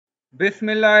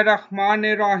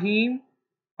Bismillahirrahmanirrahim.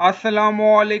 Assalamu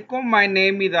alaikum. My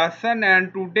name is Hassan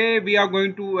and today we are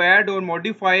going to add or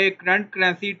modify a current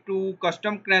currency to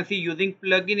custom currency using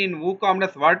plugin in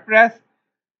WooCommerce WordPress.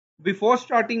 Before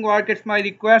starting work, it's my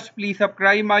request, please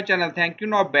subscribe my channel. Thank you.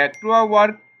 Now back to our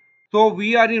work. So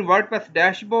we are in WordPress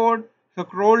dashboard. So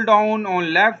scroll down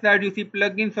on left side you see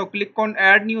plugin. So click on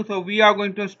add new. So we are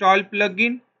going to install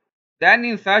plugin. Then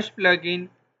in search plugin,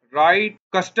 write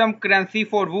custom currency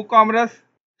for WooCommerce.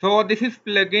 So this is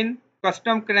plugin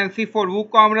custom currency for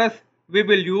WooCommerce we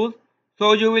will use.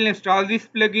 So you will install this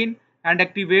plugin and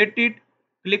activate it.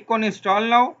 Click on install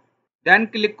now. Then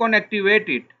click on activate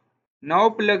it. Now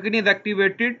plugin is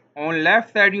activated. On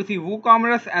left side you see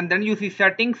WooCommerce and then you see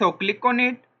settings. So click on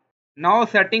it. Now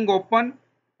setting open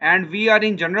and we are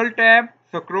in general tab.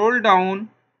 Scroll down.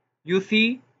 You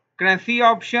see currency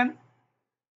option.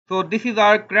 So this is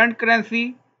our current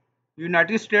currency,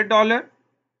 United States dollar.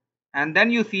 And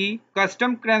then you see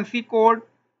custom currency code,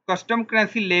 custom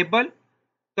currency label,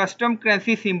 custom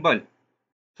currency symbol.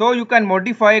 So you can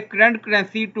modify current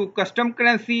currency to custom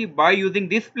currency by using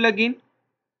this plugin.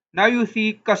 Now you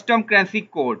see custom currency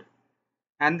code.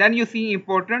 And then you see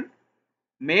important.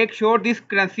 Make sure this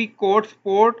currency code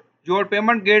support your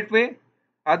payment gateway.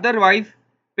 Otherwise,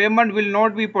 payment will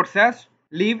not be processed.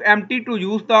 Leave empty to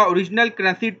use the original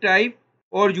currency type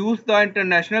or use the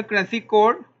international currency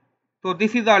code. So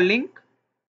this is our link.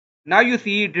 Now you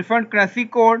see different currency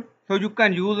code. So you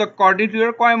can use according to your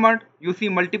requirement. You see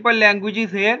multiple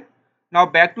languages here. Now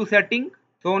back to setting.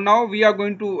 So now we are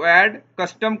going to add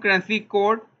custom currency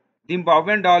code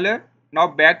Zimbabwean dollar. Now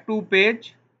back to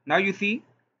page. Now you see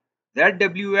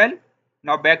ZWL.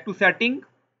 Now back to setting.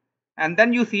 And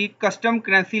then you see custom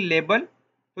currency label.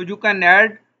 So you can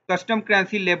add custom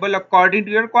currency label according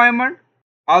to your requirement.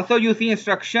 Also you see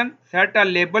instruction, set a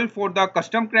label for the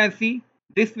custom currency.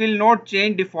 This will not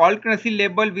change default currency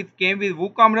label which came with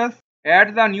WooCommerce.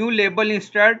 Add the new label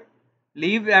instead.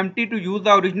 Leave empty to use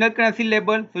the original currency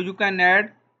label. So you can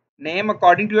add name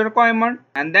according to your requirement.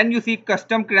 And then you see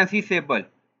custom currency symbol.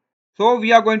 So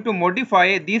we are going to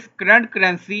modify this current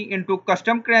currency into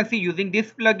custom currency using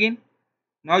this plugin.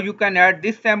 Now you can add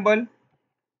this symbol.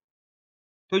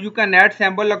 So you can add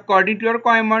symbol according to your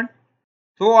requirement.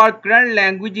 So our current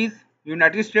language is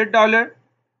United States dollar,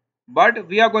 but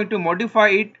we are going to modify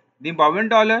it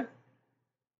Zimbabwean dollar.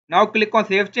 Now click on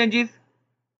save changes.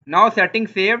 Now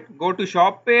settings saved, go to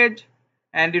shop page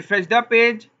and refresh the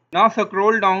page. Now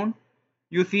scroll down,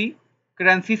 you see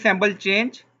currency symbol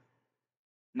change.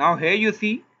 Now here you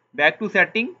see back to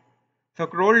setting.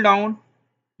 Scroll down,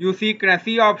 you see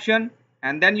currency option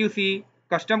and then you see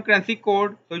custom currency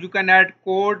code. So you can add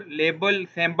code, label,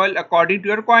 symbol according to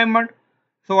your requirement.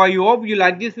 So I hope you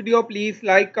like this video. Please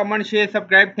like, comment, share,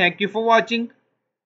 subscribe. Thank you for watching.